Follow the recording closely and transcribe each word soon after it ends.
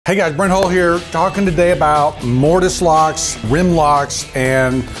Hey guys, Brent Hull here, talking today about mortise locks, rim locks,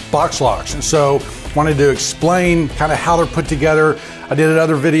 and box locks. And so wanted to explain kind of how they're put together. I did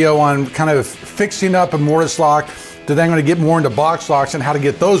another video on kind of fixing up a mortise lock. Today I'm going to get more into box locks and how to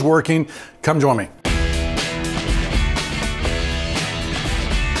get those working. Come join me.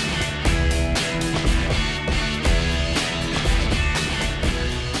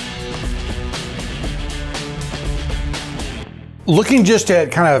 Looking just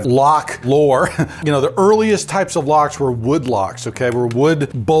at kind of lock lore, you know, the earliest types of locks were wood locks, okay? Were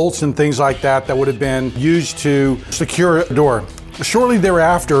wood bolts and things like that that would have been used to secure a door. Shortly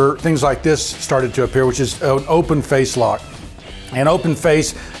thereafter, things like this started to appear, which is an open face lock. An open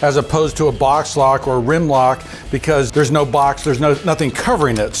face as opposed to a box lock or a rim lock, because there's no box, there's nothing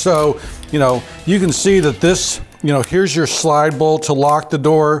covering it. So, you know, you can see that this, you know, here's your slide bolt to lock the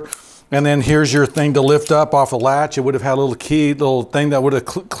door. And then here's your thing to lift up off a latch. It would have had a little key, little thing that would have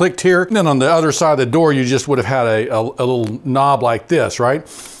clicked here. And then on the other side of the door, you just would have had a little knob like this, right?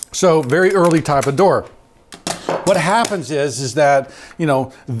 So very early type of door. What happens is that, you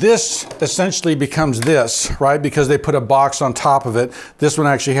know, this essentially becomes this, right? Because they put a box on top of it. This one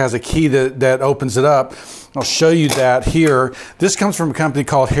actually has a key that opens it up. I'll show you that here. This comes from a company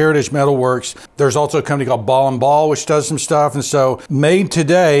called Heritage Metalworks. There's also a company called Ball and Ball, which does some stuff. And so made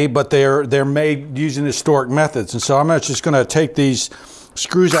today, but they're made using historic methods. And so I'm just gonna take these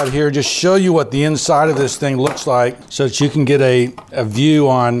screws out here, just show you what the inside of this thing looks like so that you can get a view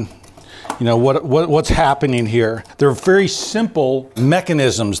on, you know, what's happening here. They're very simple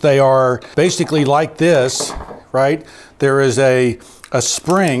mechanisms. They are basically like this, right? There is a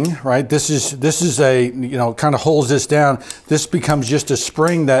spring, right? This is a, you know, kind of holds this down. This becomes just a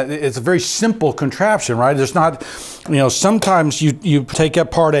spring that it's a very simple contraption, right? There's not, you know, sometimes you take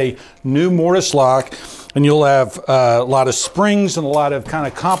apart a new mortise lock and you'll have a lot of springs and a lot of kind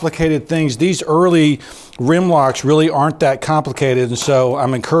of complicated things. These early rim locks really aren't that complicated, and so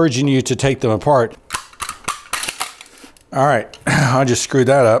I'm encouraging you to take them apart. All right, I just screwed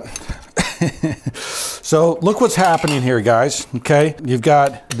that up. So look what's happening here, guys, okay? You've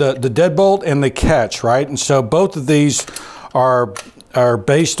got the deadbolt and the catch, right? And so both of these are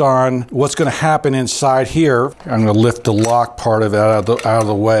based on what's going to happen inside here. I'm going to lift the lock part of it out of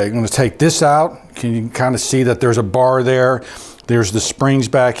the way. I'm going to take this out. You can kind of see that there's a bar there. There's the springs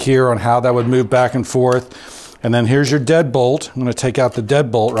back here on how that would move back and forth. And then here's your deadbolt. I'm going to take out the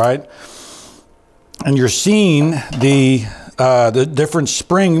deadbolt, right? And you're seeing the different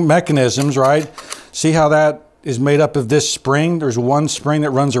spring mechanisms, right? See how that is made up of this spring? There's one spring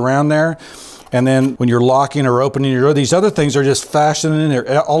that runs around there. And then when you're locking or opening your door, these other things are just fastened in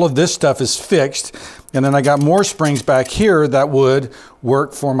there. All of this stuff is fixed. And then I got more springs back here that would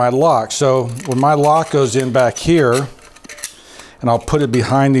work for my lock. So when my lock goes in back here, and I'll put it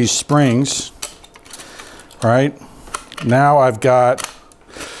behind these springs, right? Now I've got,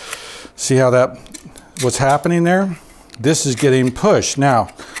 see how what's happening there? This is getting pushed. Now,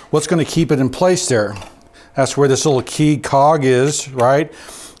 what's going to keep it in place there? That's where this little key cog is, right?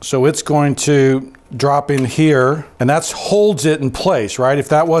 So it's going to drop in here, and that holds it in place, right? If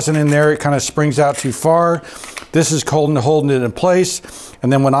that wasn't in there, it kind of springs out too far. This is holding it in place.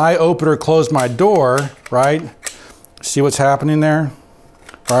 And then when I open or close my door, right? See what's happening there?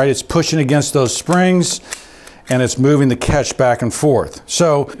 All right, it's pushing against those springs, and it's moving the catch back and forth.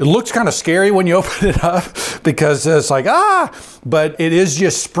 So it looks kind of scary when you open it up because it's like, but it is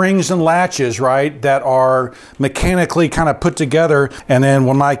just springs and latches, right, that are mechanically kind of put together. And then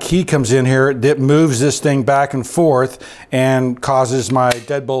when my key comes in here, it moves this thing back and forth and causes my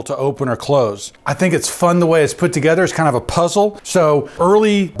deadbolt to open or close. I think it's fun the way it's put together. It's kind of a puzzle. So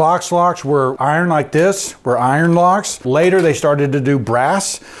early box locks were iron like this, were iron locks. Later they started to do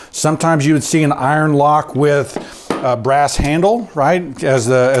brass. Sometimes you would see an iron lock with a brass handle, right, as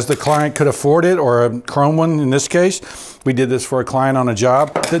the client could afford it, or a chrome one in this case. We did this for a client on a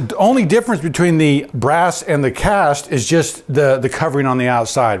job. The only difference between the brass and the cast is just the covering on the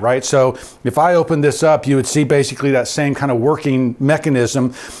outside, right? So if I open this up, you would see basically that same kind of working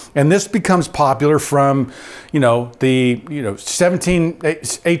mechanism. And this becomes popular from, you know, the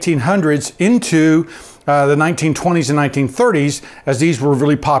 1800s into the 1920s and 1930s, as these were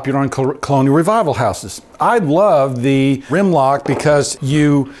really popular in colonial revival houses. I love the rim lock because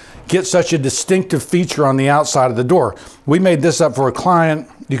you get such a distinctive feature on the outside of the door. We made this up for a client.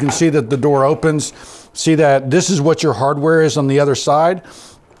 You can see that the door opens. See that this is what your hardware is on the other side.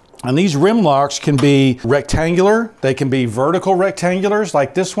 And these rim locks can be rectangular. They can be vertical rectangulars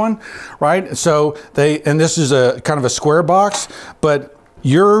like this one, right? So and this is a kind of a square box, but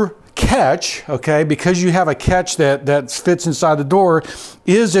your catch, okay, because you have a catch that fits inside the door,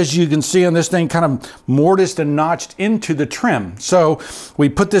 is, as you can see on this thing, kind of mortised and notched into the trim. So we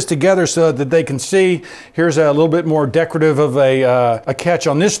put this together so that they can see. Here's a little bit more decorative of a catch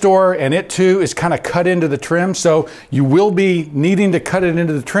on this door, and it too is kind of cut into the trim. So you will be needing to cut it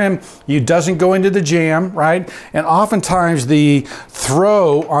into the trim. It doesn't go into the jamb, right? And oftentimes the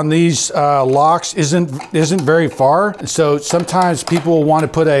throw on these locks isn't very far. So sometimes people will want to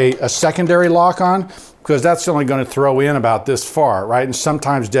put a secondary lock on, because that's only going to throw in about this far, right? And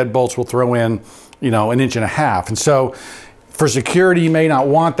sometimes deadbolts will throw in, you know, 1.5 inches. And so for security, you may not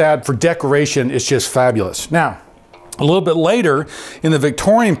want that. For decoration, it's just fabulous. Now, a little bit later in the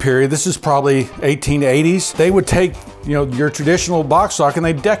Victorian period, this is probably 1880s, they would take, you know, your traditional box lock and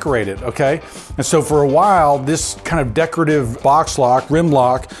they decorate it, okay? And so for a while, this kind of decorative box lock, rim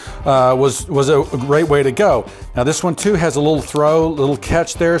lock, was a great way to go. Now this one too has a little throw, little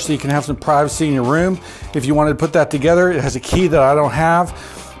catch there, so you can have some privacy in your room. If you wanted to put that together, it has a key that I don't have,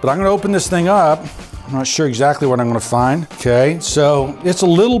 but I'm gonna open this thing up. I'm not sure exactly what I'm going to find. Okay, so it's a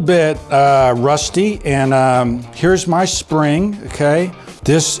little bit rusty, and here's my spring. Okay,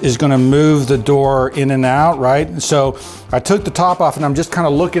 this is going to move the door in and out, right? So I took the top off, and I'm just kind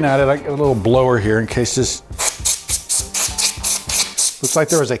of looking at it. I got a little blower here in case this looks like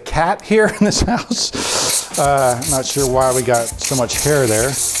there was a cat here in this house. I'm not sure why we got so much hair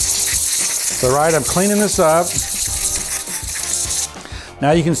there. But right, I'm cleaning this up.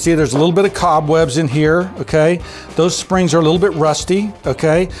 Now you can see there's a little bit of cobwebs in here, okay? Those springs are a little bit rusty,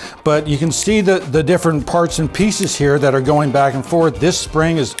 okay? But you can see the different parts and pieces here that are going back and forth. This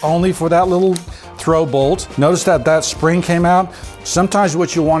spring is only for that little throw bolt. Notice that that spring came out. Sometimes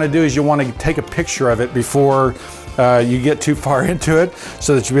what you want to do is you want to take a picture of it before you get too far into it,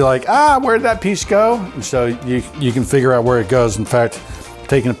 so that you'll be like, ah, where did that piece go? And so you can figure out where it goes. In fact,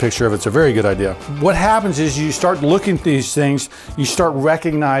 taking a picture of it's a very good idea. What happens is you start looking at these things, you start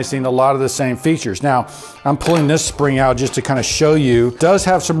recognizing a lot of the same features. Now, I'm pulling this spring out just to kind of show you. It does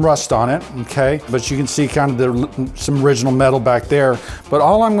have some rust on it, okay? But you can see kind of some original metal back there. But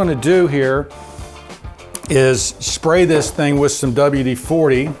all I'm gonna do here is spray this thing with some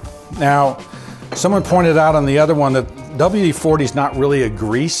WD-40. Now, someone pointed out on the other one that WD-40 is not really a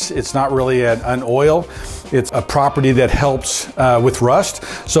grease. It's not really an oil. It's a property that helps with rust.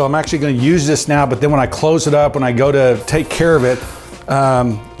 So I'm actually going to use this now, but then when I close it up, when I go to take care of it,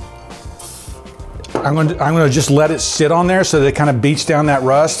 I'm going to just let it sit on there so that it kind of beats down that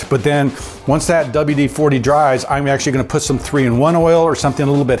rust. But then once that WD-40 dries, I'm actually going to put some 3-in-1 oil or something a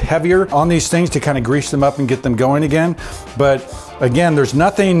little bit heavier on these things to kind of grease them up and get them going again. But again, there's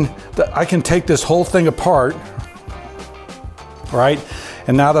nothing that I can take this whole thing apart, right?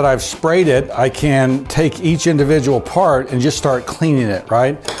 And now that I've sprayed it, I can take each individual part and just start cleaning it,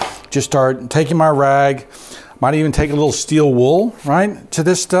 right? Just start taking my rag, might even take a little steel wool, right, to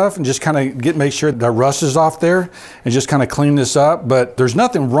this stuff and just kind of make sure the rust is off there and just kind of clean this up. But there's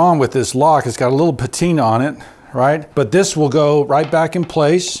nothing wrong with this lock. It's got a little patina on it, right? But this will go right back in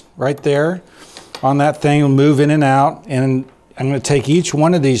place, right there on that thing, will move in and out. And I'm going to take each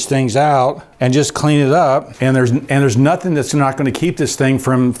one of these things out and just clean it up. And there's nothing that's not going to keep this thing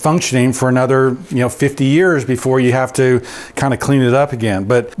from functioning for another, 50 years before you have to kind of clean it up again.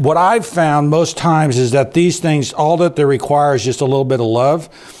 But what I've found most times is that these things, all that they require is just a little bit of love,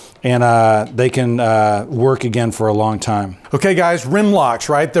 and they can work again for a long time. Okay guys, rim locks,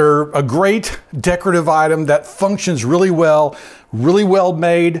 right? They're a great decorative item that functions really well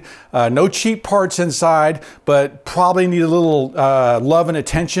made, no cheap parts inside, but probably need a little love and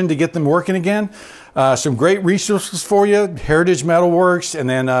attention to get them working again. Some great resources for you, Heritage Metalworks, and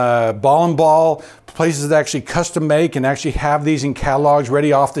then Ball & Ball, places that actually custom make and actually have these in catalogs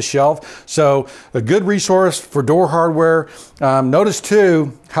ready off the shelf. So a good resource for door hardware. Notice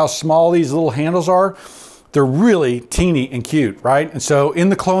too how small these little handles are. They're really teeny and cute, right? And so in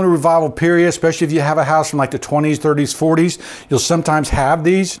the colonial revival period, especially if you have a house from like the 20s, 30s, 40s, you'll sometimes have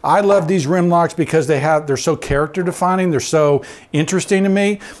these. I love these rim locks because they're so character defining. They're so interesting to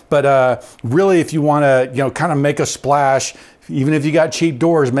me. But really, if you want to, kind of make a splash, even if you got cheap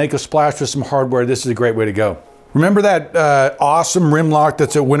doors, make a splash with some hardware, this is a great way to go. Remember that awesome rim lock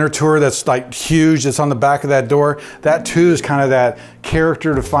that's at Winter Tour that's like huge, that's on the back of that door? That too is kind of that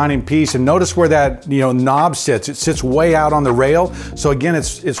character defining piece. And notice where that knob sits. It sits way out on the rail. So again,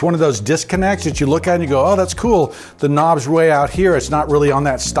 it's one of those disconnects that you look at and you go, oh, that's cool. The knob's way out here. It's not really on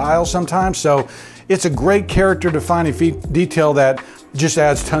that style sometimes. So it's a great character defining detail that just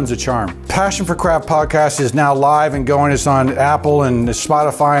adds tons of charm. Passion for Craft podcast is now live and going. It's on Apple and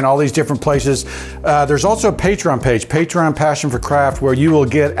Spotify and all these different places. There's also a Patreon page, Patreon Passion for Craft, where you will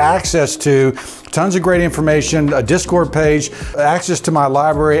get access to Tons of great information, a Discord page, access to my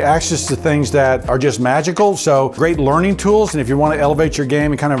library, access to things that are just magical. So great learning tools. And if you want to elevate your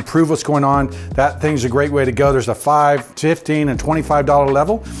game and kind of improve what's going on, that thing's a great way to go. There's a $5, $15, and $25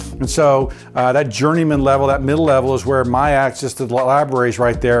 level. And so that journeyman level, that middle level is where my access to the library is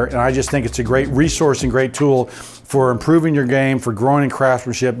right there. And I just think it's a great resource and great tool for improving your game, for growing in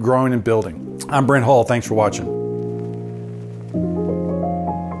craftsmanship, growing and building. I'm Brent Hull. Thanks for watching.